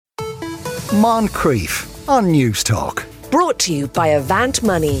Moncrief on News Talk. Brought to you by Avant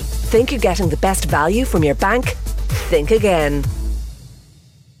Money. Think you're getting the best value from your bank? Think again.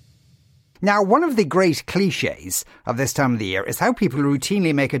 Now, one of the great cliches of this time of the year is how people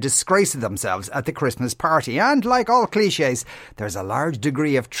routinely make a disgrace of themselves at the Christmas party. And like all cliches, there's a large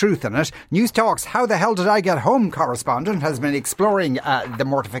degree of truth in it. News Talk's How the Hell Did I Get Home correspondent has been exploring the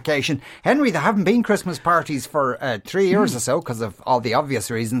mortification. Henry, there haven't been Christmas parties for 3 years or so because of all the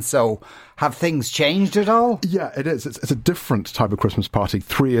obvious reasons. So have things changed at all? Yeah, it is. It's a different type of Christmas party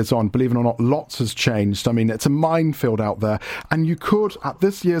 3 years on. Believe it or not, lots has changed. I mean, it's a minefield out there. And you could, at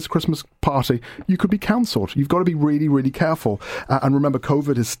this year's Christmas party, you could be cancelled. You've got to be really, really careful. And remember,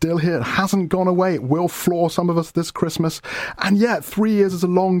 COVID is still here. It hasn't gone away. It will floor some of us this Christmas. And yeah, 3 years is a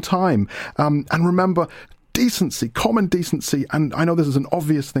long time. And remember, decency, common decency, and I know this is an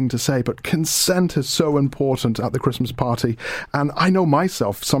obvious thing to say, but consent is so important at the Christmas party. And I know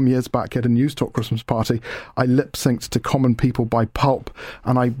myself, some years back at a News Talk Christmas party, I lip-synced to Common People by Pulp,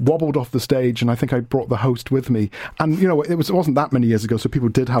 and I wobbled off the stage, and I think I brought the host with me. And, you know, it wasn't that many years ago, so people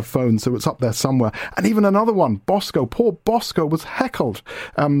did have phones, so it's up there somewhere. And even another one, Bosco, poor Bosco was heckled,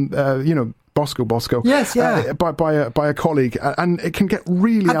 Bosco. Yes, yeah. By a colleague, and it can get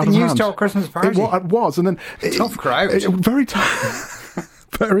really out of hand. At the News Talk Christmas party? It was, and then... Tough crowd. Very tough.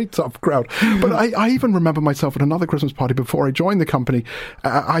 Very tough crowd. But I even remember myself at another Christmas party before I joined the company.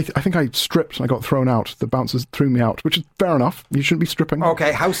 I think I stripped and I got thrown out. The bouncers threw me out, which is fair enough. You shouldn't be stripping.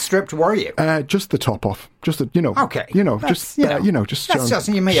 Okay, how stripped were you? Just the top off. Just the, Okay. Just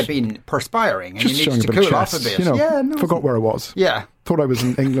you may have been perspiring and you needed to cool off a bit. Forgot where I was. Yeah. Thought I was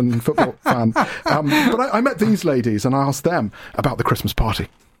an England football fan. But I met these ladies and I asked them about the Christmas party.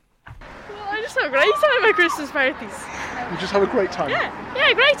 Well, I just have a great time at Christmas parties. You just have a great time?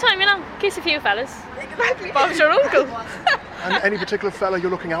 Yeah, great time, Kiss a few fellas. Exactly. Bob's your uncle. And any particular fella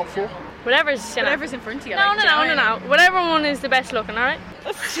you're looking out for? Whatever's in front of you. No. Whatever one is the best looking, alright?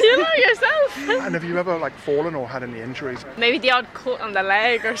 You know yourself. And have you ever fallen or had any injuries? Maybe the odd cut on the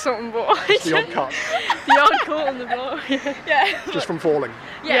leg or something, but just the odd cut. The odd cut on the blow. Yeah. Just from falling.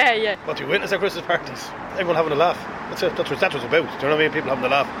 Yeah. What do you witness at Christmas parties? Everyone having a laugh. That's it. That's what it's about. Do you know what I mean? People having a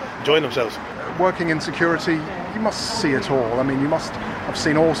laugh, enjoying themselves. Working in security, you must see it all. I mean, you must have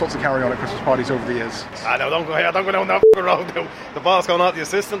seen all sorts of carry-on at Christmas parties over the years. No, don't go down that road now. The boss going out, the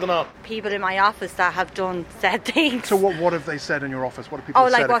assistant and all. People in my office that have done said things. So what have they said in your office? What have people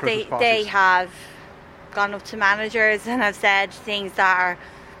said at Christmas parties? They have gone up to managers and have said things that are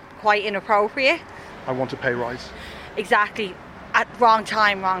quite inappropriate. I want a pay rise. Exactly. At wrong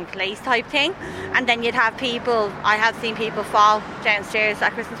time, wrong place type thing. And then I have seen people fall downstairs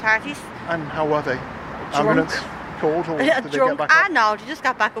at Christmas parties. And how were they? Drunk. Ambulance called, or did they get back up? No, they just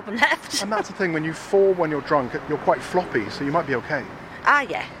got back up and left. And that's the thing, when you fall when you're drunk, you're quite floppy, so you might be okay.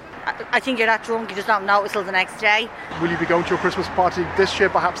 Yeah. I think you're that drunk, you just don't notice till the next day. Will you be going to your Christmas party this year,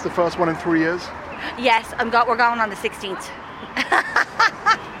 perhaps the first one in 3 years? Yes, we're going on the 16th.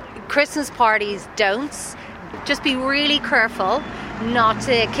 Christmas parties don't. Just be really careful not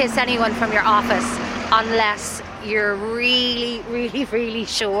to kiss anyone from your office unless you're really, really, really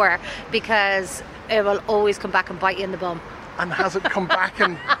sure, because it will always come back and bite you in the bum. And has it come back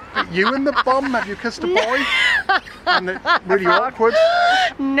and bit you in the bum? Have you kissed a boy? And it's really awkward?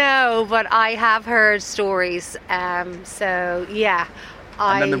 No, but I have heard stories. So, yeah.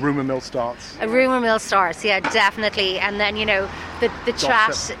 And then the rumour mill starts. A rumour mill starts, yeah, definitely. And then, the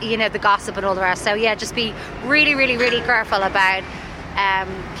chat, the gossip and all the rest. So, yeah, just be really, really, really careful about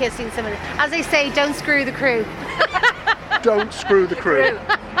kissing someone. As they say, don't screw the crew. Don't screw the crew.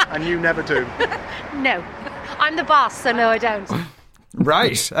 And you never do. No. I'm the boss, so no, I don't.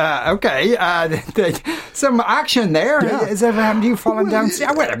 Right. Okay. Some action there. Yeah. Has ever happened to you fallen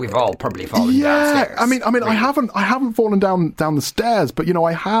downstairs? Well, we've all probably fallen downstairs. I mean, I haven't fallen down the stairs, but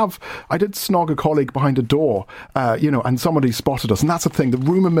I did snog a colleague behind a door, and somebody spotted us, and that's the thing. The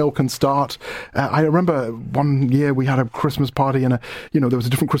rumour mill can start. I remember one year we had a Christmas party, and there was a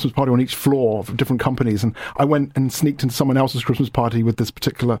different Christmas party on each floor of different companies, and I went and sneaked into someone else's Christmas party with this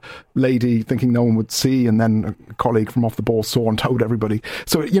particular lady, thinking no one would see, and then a colleague from off the ball saw and told everybody.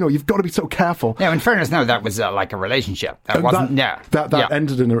 So, you've got to be so careful. Now, in fairness, that was like a relationship. That wasn't, That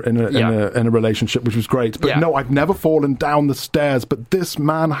ended in a relationship, which was great. But no, I've never fallen down the stairs, but this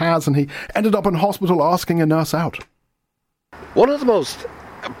man has, and he ended up in hospital asking a nurse out. One of the most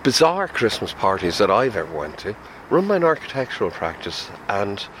bizarre Christmas parties that I've ever went to, run by an architectural practice,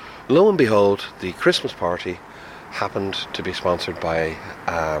 and lo and behold, the Christmas party happened to be sponsored by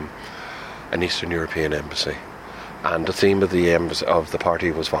an Eastern European embassy. And the theme of the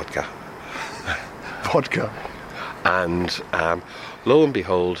party was vodka. Vodka. And Lo and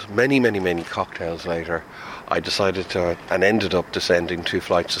behold, many cocktails later, I decided to, and ended up descending 2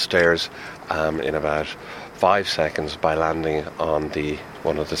 flights of stairs in about 5 seconds by landing on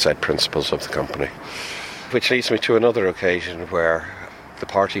one of the said principals of the company. Which leads me to another occasion where the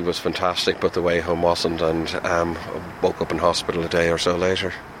party was fantastic, but the way home wasn't, and woke up in hospital a day or so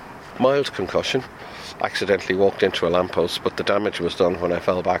later. Mild concussion. Accidentally walked into a lamppost, but the damage was done when I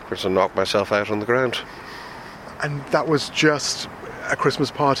fell backwards and knocked myself out on the ground. And that was just a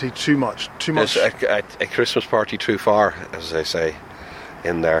Christmas party too much? It's a Christmas party too far, as they say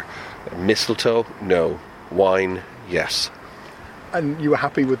in there. Mistletoe, no. Wine, yes. And you were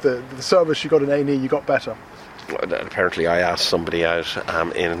happy with the service? You got an A&E, you got better? Apparently I asked somebody out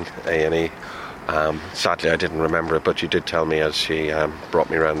in A&E. Sadly I didn't remember it, but you did tell me as she brought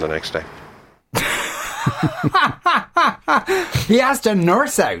me around the next day. He asked a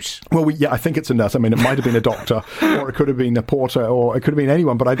nurse out. Well, I think it's a nurse. I mean, it might have been a doctor, or it could have been a porter, or it could have been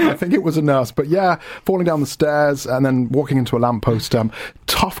anyone, but I think it was a nurse. But yeah, falling down the stairs and then walking into a lamppost.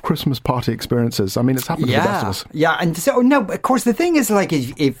 Tough Christmas party experiences. I mean, it's happened to the best of us. Yeah, and so, no, of course, the thing is, like,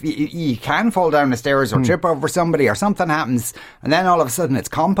 if you can fall down the stairs or trip over somebody or something happens, and then all of a sudden it's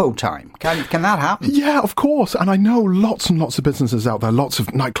compo time. Can that happen? Yeah, of course. And I know lots and lots of businesses out there, lots of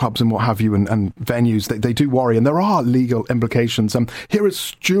nightclubs and what have you, and venues, they do worry, and there are legal implications. Here is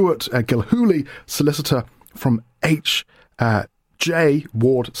Stuart Gilhooly, solicitor from H.J.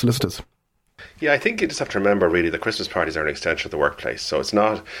 Ward Solicitors. Yeah, I think you just have to remember, really, that Christmas parties are an extension of the workplace. So it's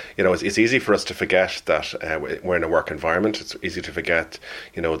not, it's easy for us to forget that we're in a work environment. It's easy to forget,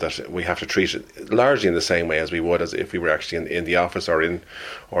 that we have to treat it largely in the same way as we would as if we were actually in the office or in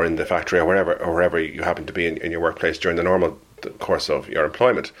the factory or wherever you happen to be in your workplace during the normal course of your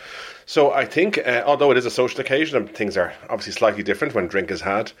employment. So I think, although it is a social occasion and things are obviously slightly different when drink is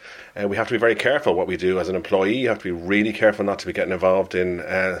had, we have to be very careful what we do as an employee. You have to be really careful not to be getting involved in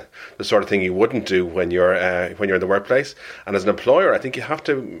the sort of thing you wouldn't do when you're in the workplace. And as an employer, I think you have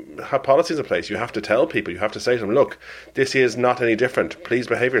to have policies in place. You have to tell people, you have to say to them, look, this is not any different. Please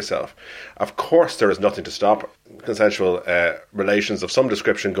behave yourself. Of course, there is nothing to stop consensual relations of some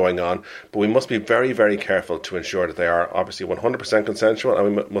description going on, but we must be very, very careful to ensure that they are obviously 100% consensual,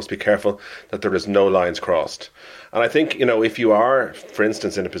 and we must be careful that there is no lines crossed. And I think, if you are, for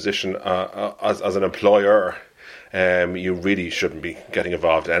instance, in a position as an employer, you really shouldn't be getting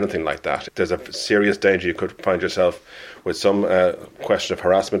involved in anything like that. There's a serious danger you could find yourself with some question of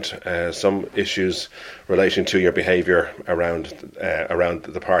harassment, some issues relating to your behaviour around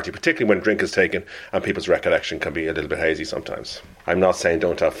the party, particularly when drink is taken and people's recollection can be a little bit hazy sometimes. I'm not saying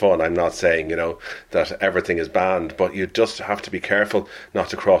don't have fun. I'm not saying, that everything is banned, but you just have to be careful not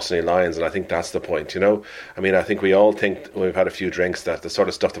to cross any lines, and I think that's the point, I think we all think when we've had a few drinks that the sort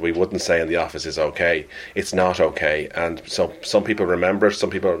of stuff that we wouldn't say in the office is okay. It's not okay, and so some people remember it, some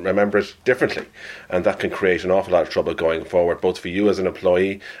people remember it differently, and that can create an awful lot of trouble going forward, both for you as an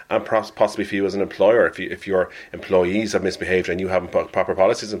employee and possibly for you as an employer if your employees have misbehaved and you haven't put proper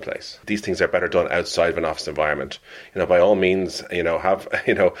policies in place. These things are better done outside of an office environment. By all means, have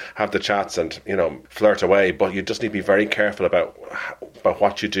the chats and flirt away, but you just need to be very careful about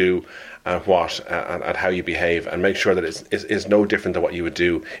what you do and and how you behave, and make sure that it is no different than what you would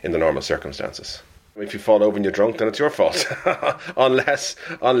do in the normal circumstances. If you fall over and you're drunk, then it's your fault, unless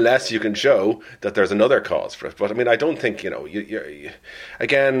you can show that there's another cause for it. But I don't think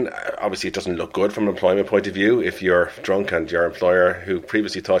again, obviously it doesn't look good from an employment point of view if you're drunk and your employer, who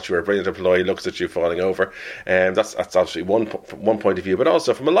previously thought you were a brilliant employee, looks at you falling over. That's obviously one point of view. But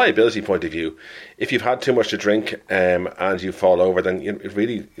also from a liability point of view, if you've had too much to drink and you fall over, then you've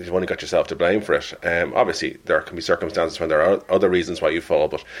only got yourself to blame for it. Obviously there can be circumstances when there are other reasons why you fall,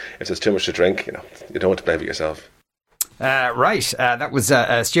 but if there's too much to drink, you don't want to blame it yourself. Right, that was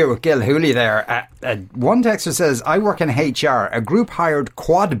Stuart Gilhooly there. One texter says, I work in HR. A group hired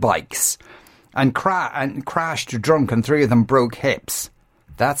quad bikes and crashed drunk, and 3 of them broke hips.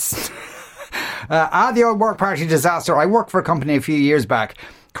 That's the old work party disaster. I worked for a company a few years back.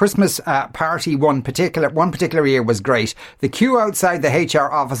 Christmas party one particular year was great. The queue outside the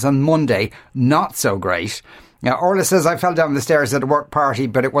HR office on Monday, not so great. Now, Orla says, I fell down the stairs at a work party,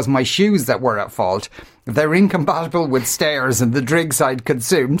 but it was my shoes that were at fault. They're incompatible with stairs and the drinks I'd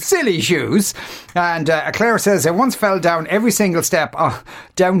consumed. Silly shoes. And Claire says, I once fell down every single step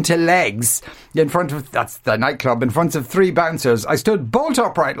down to legs in front of, that's the nightclub, in front of 3 bouncers. I stood bolt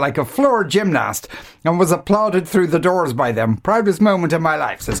upright like a floor gymnast and was applauded through the doors by them. Proudest moment of my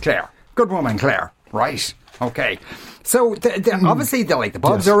life, says Claire. Good woman, Claire. Right. Okay. So obviously the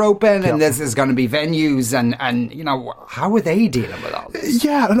pubs are open and there's going to be venues and you know, how are they dealing with all this?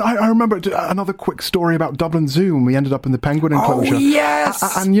 Yeah, and I remember another quick story about Dublin Zoo, and we ended up in the Penguin enclosure. Oh,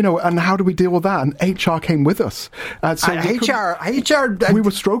 yes! And you know, and how do we deal with that? And HR came with us. So HR, we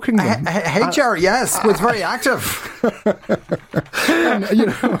were stroking them. HR, yes, was very active.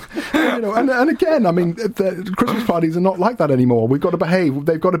 And, and again, I mean, the Christmas parties are not like that anymore. We've got to behave.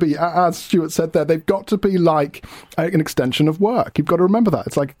 They've got to be, as Stuart said there, they've got to be like an extension of work. You've got to remember that.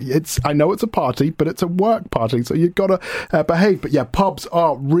 It's like, I know it's a party, but it's a work party, so you've got to behave. But yeah, pubs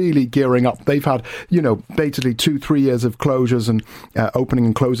are really gearing up. They've had, basically 2-3 years of closures and opening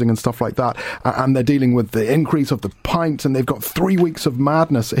and closing and stuff like that. And they're dealing with the increase of the pint, and they've got 3 weeks of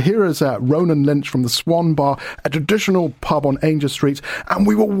madness. Here is Ronan Lynch from the Swan Bar, a traditional pub on Ainger Street, and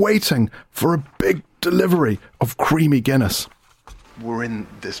we were waiting for a big delivery of creamy Guinness. We're in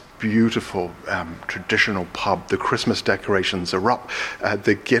this beautiful traditional pub. The Christmas decorations are up.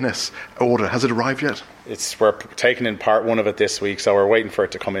 The Guinness order, has it arrived yet? We're taking in part one of it this week, so we're waiting for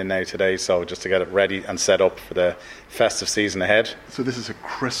it to come in now today, so just to get it ready and set up for the festive season ahead. So this is a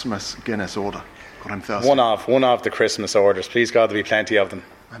Christmas Guinness order. God, I'm thirsty. One of the Christmas orders. Please God, there'll be plenty of them.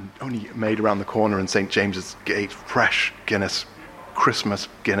 And only made around the corner in St James's Gate, fresh Guinness, Christmas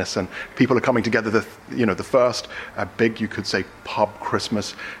Guinness, and people are coming together. The first big, you could say, pub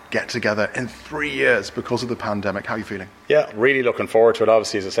Christmas get together in 3 years because of the pandemic. How are you feeling? Yeah, really looking forward to it.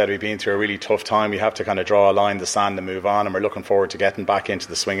 Obviously, as I said, we've been through a really tough time. We have to kind of draw a line in the sand and move on, and we're looking forward to getting back into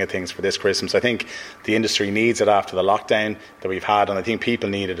the swing of things for this Christmas. I think the industry needs it after the lockdown that we've had, and I think people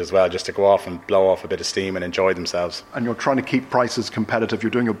need it as well, just to go off and blow off a bit of steam and enjoy themselves. And you're trying to keep prices competitive. You're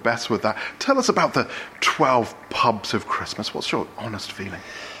doing your best with that. Tell us about the 12 pubs of Christmas. What's your honest feeling?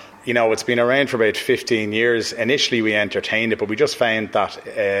 It's been around for about 15 years. Initially, we entertained it, but we just found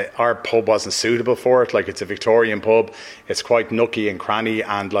that our pub wasn't suitable for it. Like, it's a Victorian pub. It's quite nooky and cranny.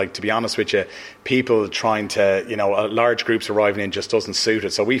 And, like, to be honest with you, people trying to, large groups arriving in just doesn't suit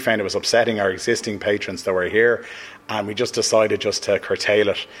it. So we found it was upsetting our existing patrons that were here. And we just decided just to curtail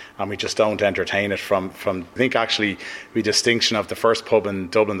it, and we just don't entertain it from I think actually we distinction of the first pub in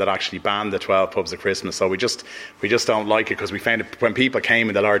Dublin that actually banned the 12 pubs at Christmas. So we just don't like it, because we found it when people came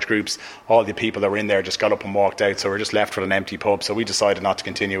in the large groups, all the people that were in there just got up and walked out, so we're just left with an empty pub. So we decided not to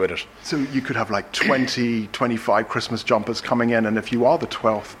continue with it. So you could have like 20, 25 Christmas jumpers coming in, and if you are the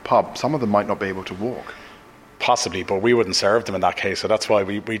 12th pub, some of them might not be able to walk. Possibly, but we wouldn't serve them in that case. So that's why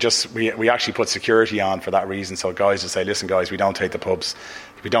we actually put security on for that reason. So guys would say, listen guys, we don't take the pubs.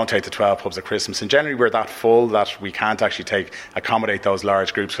 We don't take the 12 pubs at Christmas. And generally we're that full that we can't actually accommodate those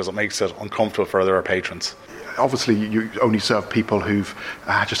large groups, because it makes it uncomfortable for other patrons. Obviously you only serve people who've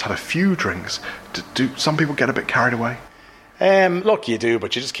just had a few drinks. Do some people get a bit carried away? Look, you do,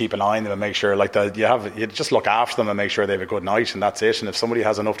 but you just keep an eye on them and make sure, you just look after them and make sure they have a good night, and that's it. And if somebody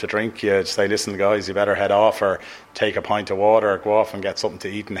has enough to drink, you say, listen guys, you better head off, or take a pint of water, or go off and get something to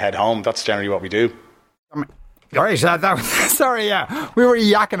eat and head home. That's generally what we do. Right, sorry, we were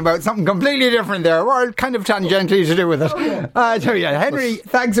yakking about something completely different there. We're kind of tangentially to do with it. Henry,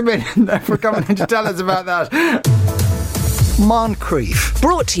 thanks a million for coming in to tell us about that. Moncrief.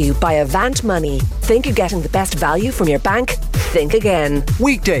 Brought to you by Avant Money. Think you're getting the best value from your bank? Think again.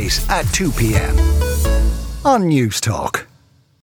 Weekdays at 2 p.m. on News Talk.